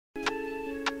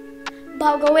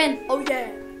Bout, go in. Oh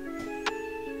yeah.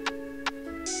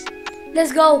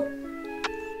 Let's go.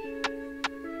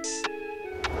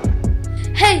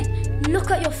 Hey,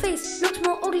 look at your face. Looks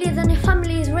more uglier than your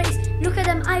family's race. Look at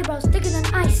them eyebrows, thicker than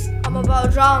ice. I'm about to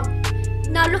drown.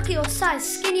 Now look at your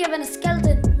size, skinnier than a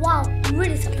skeleton. Wow, I'm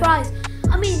really surprised.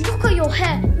 I mean, look at your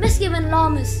hair, messier than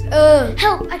llamas.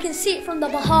 Help, I can see it from the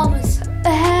Bahamas.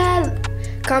 Help!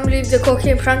 Can't believe the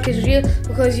cocaine prank is real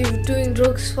because you've doing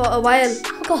drugs for a while.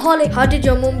 Alcoholic. How did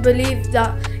your mum believe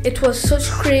that it was such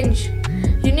cringe?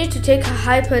 You need to take a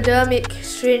hypodermic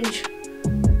syringe.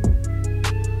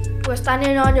 We're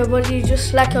standing on your body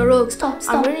just like a rug. Stop.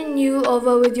 I'm running you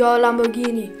over with your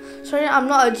Lamboghini. Sorry, I'm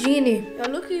not a genie. You're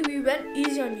lucky we went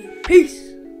easy on you. Peace.